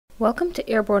Welcome to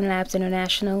Airborne Labs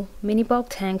International Mini Bulk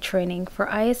Tank Training for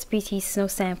ISBT snow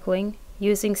sampling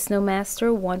using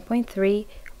SnowMaster 1.3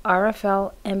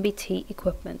 RFL MTB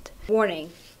equipment. Warning: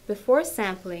 before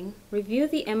sampling, review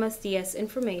the MSDS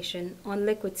information on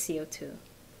liquid CO2.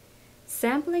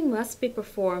 Sampling must be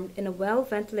performed in a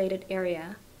well-ventilated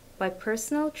area by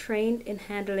personnel trained in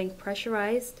handling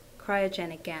pressurized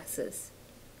cryogenic gases.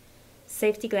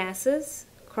 Safety glasses,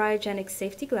 cryogenic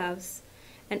safety gloves,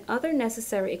 and other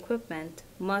necessary equipment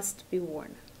must be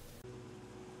worn.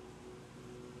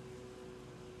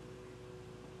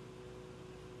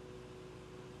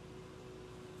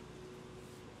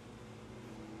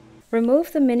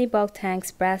 Remove the mini bulk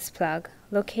tank's brass plug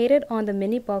located on the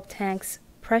mini bulk tank's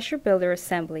pressure builder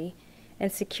assembly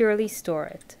and securely store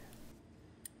it.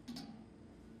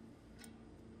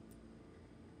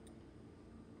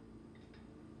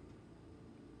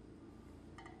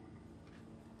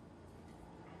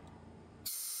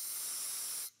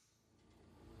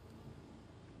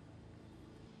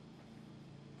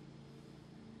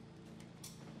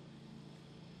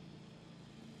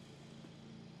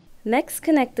 Next,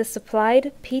 connect the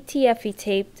supplied PTFE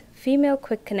taped female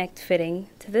quick connect fitting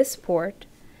to this port .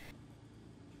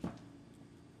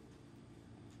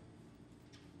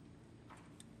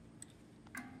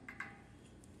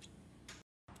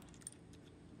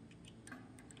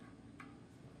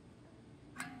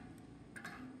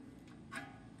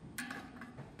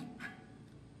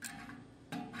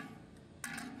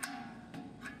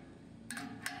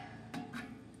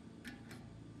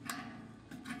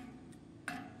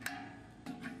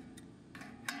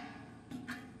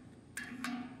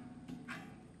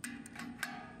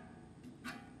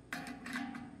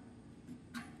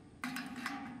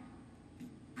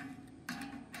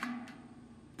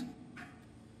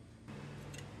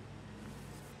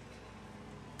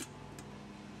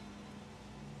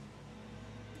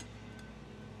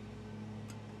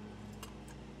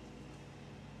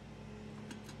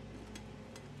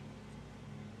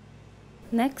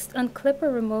 Next, unclip or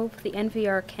remove the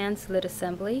NVR can slit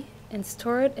assembly and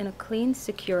store it in a clean,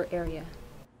 secure area.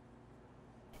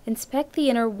 Inspect the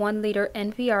inner 1-liter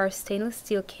NVR stainless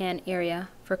steel can area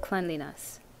for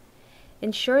cleanliness.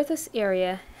 Ensure this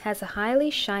area has a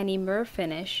highly shiny mirror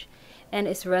finish and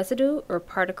is residue or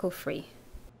particle free.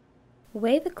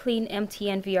 Weigh the clean empty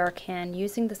NVR can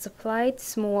using the supplied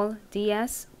small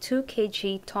DS 2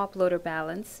 kg top loader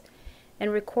balance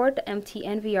and record the empty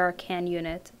NVR can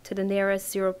unit to the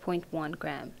nearest 0.1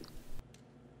 gram.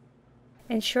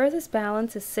 Ensure this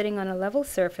balance is sitting on a level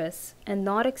surface and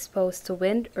not exposed to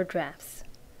wind or drafts.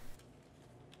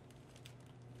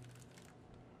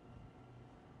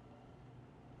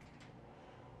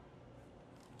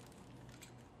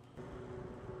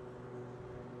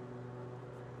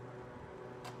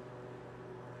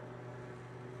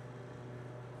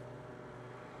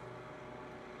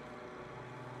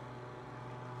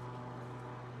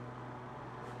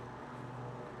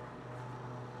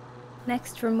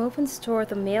 Next, remove and store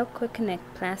the male Quick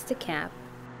Connect plastic cap.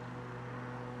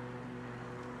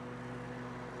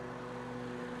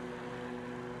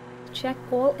 Check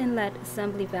all inlet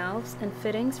assembly valves and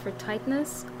fittings for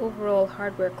tightness, overall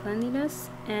hardware cleanliness,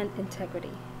 and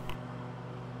integrity.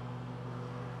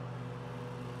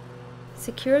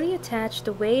 Securely attach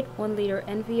the weighed 1-liter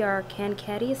NVR can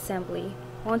caddy assembly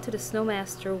onto the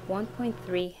SnowMaster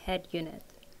 1.3 head unit.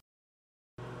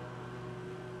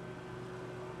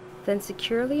 Then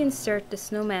securely insert the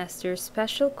SnowMaster's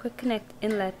special Quick Connect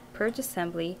inlet purge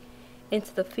assembly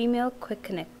into the female Quick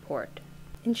Connect port.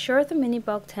 Ensure the mini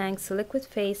bulk tank's liquid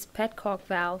phase petcock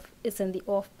valve is in the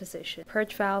off position.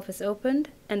 Purge valve is opened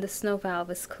and the snow valve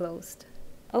is closed.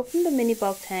 Open the mini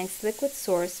bulk tank's liquid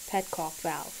source petcock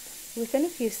valve. Within a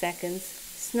few seconds,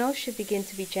 snow should begin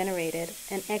to be generated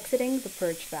and exiting the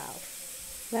purge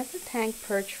valve. Let the tank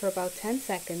purge for about 10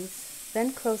 seconds,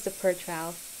 then close the purge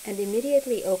valve and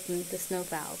immediately open the snow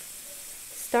valve.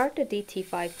 Start the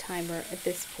DT5 timer at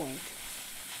this point.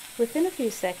 Within a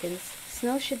few seconds,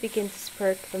 snow should begin to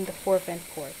spurt from the 4 vent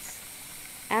ports.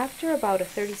 After about a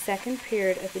 30-second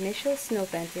period of initial snow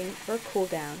venting or cool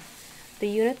down, the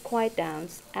unit quiet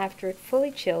downs after it fully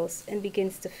chills and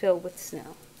begins to fill with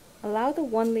snow. Allow the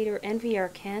 1-liter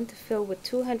NVR can to fill with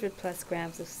 200 plus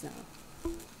grams of snow.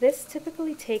 This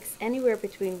typically takes anywhere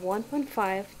between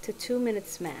 1.5 to 2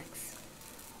 minutes max,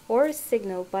 or is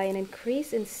signaled by an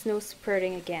increase in snow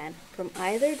spurting again from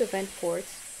either the vent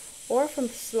ports or from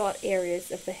the slot areas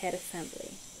of the head assembly.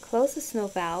 Close the snow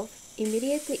valve,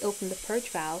 immediately open the purge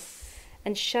valve,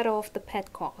 and shut off the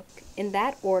petcock in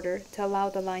that order to allow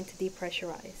the line to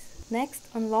depressurize. Next,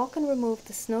 unlock and remove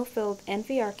the snow-filled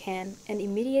NVR can and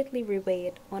immediately reweigh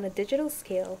it on a digital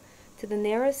scale to the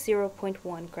nearest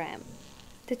 0.1 gram.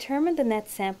 Determine the net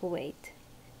sample weight.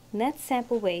 Net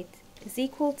sample weight is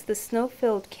equal to the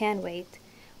snow-filled can weight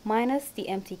minus the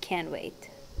empty can weight.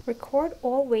 Record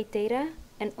all weight data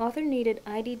and other needed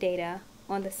ID data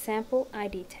on the sample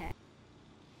ID tag.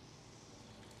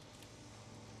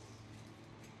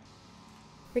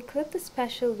 Reclip the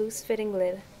special loose-fitting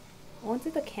lid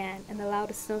onto the can and allow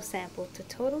the snow sample to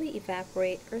totally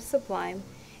evaporate or sublime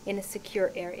in a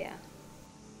secure area.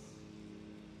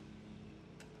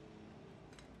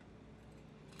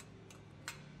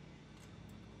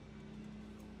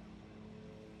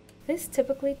 This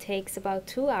typically takes about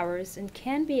 2 hours and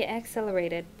can be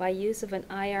accelerated by use of an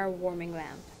IR warming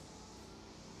lamp.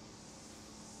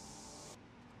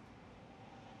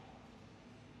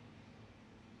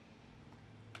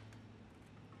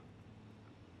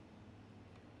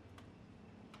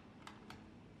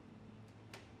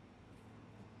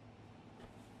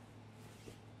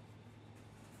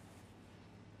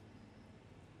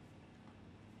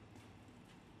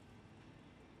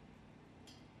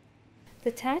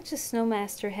 Detach the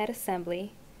SnowMaster head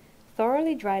assembly,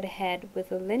 thoroughly dry the head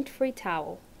with a lint-free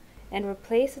towel, and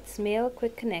replace its male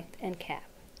quick connect end cap.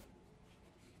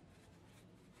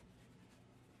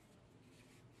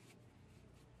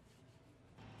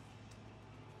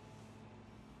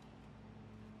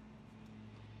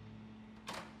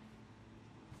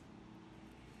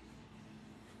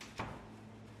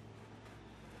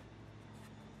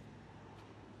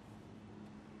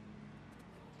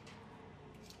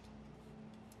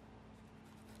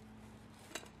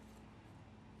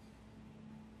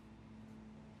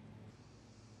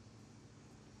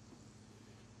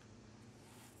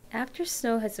 After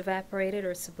snow has evaporated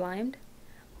or sublimed,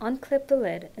 unclip the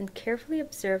lid and carefully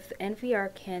observe the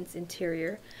NVR can's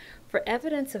interior for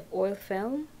evidence of oil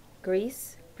film,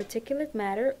 grease, particulate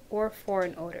matter, or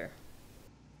foreign odor.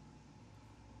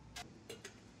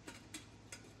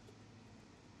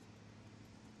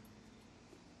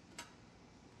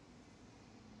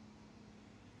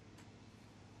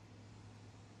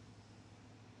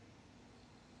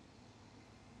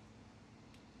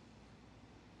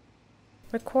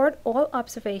 Record all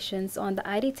observations on the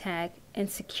ID tag and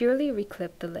securely reclip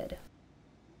the lid.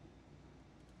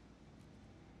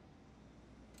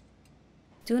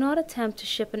 Do not attempt to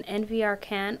ship an NVR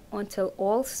can until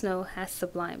all snow has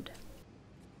sublimed.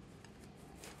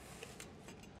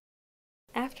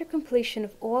 After completion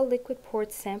of all liquid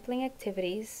port sampling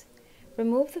activities,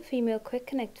 remove the female quick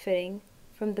connect fitting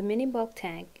from the mini bulk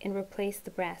tank and replace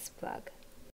the brass plug.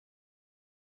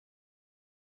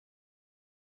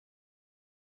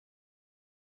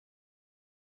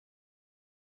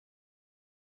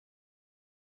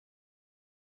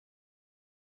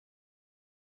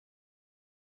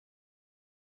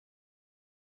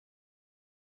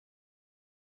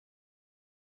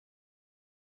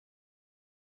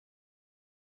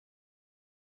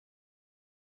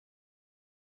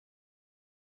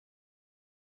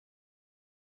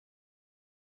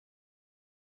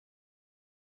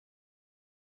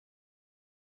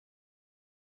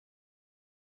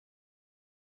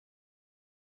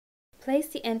 Place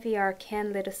the NVR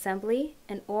can lid assembly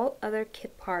and all other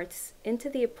kit parts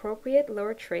into the appropriate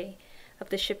lower tray of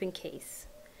the shipping case.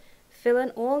 Fill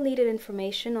in all needed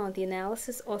information on the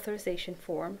analysis authorization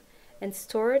form and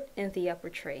store it in the upper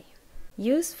tray.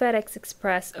 Use FedEx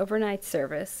Express overnight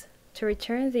service to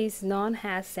return these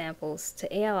non-HAZ samples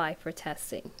to ALI for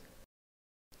testing.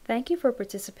 Thank you for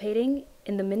participating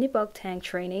in the mini bulk tank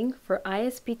training for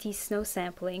ISPT snow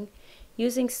sampling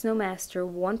using SnowMaster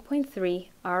 1.3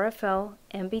 RFL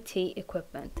MTB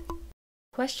equipment.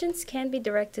 Questions can be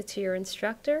directed to your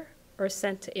instructor or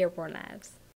sent to Airborne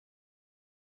Labs.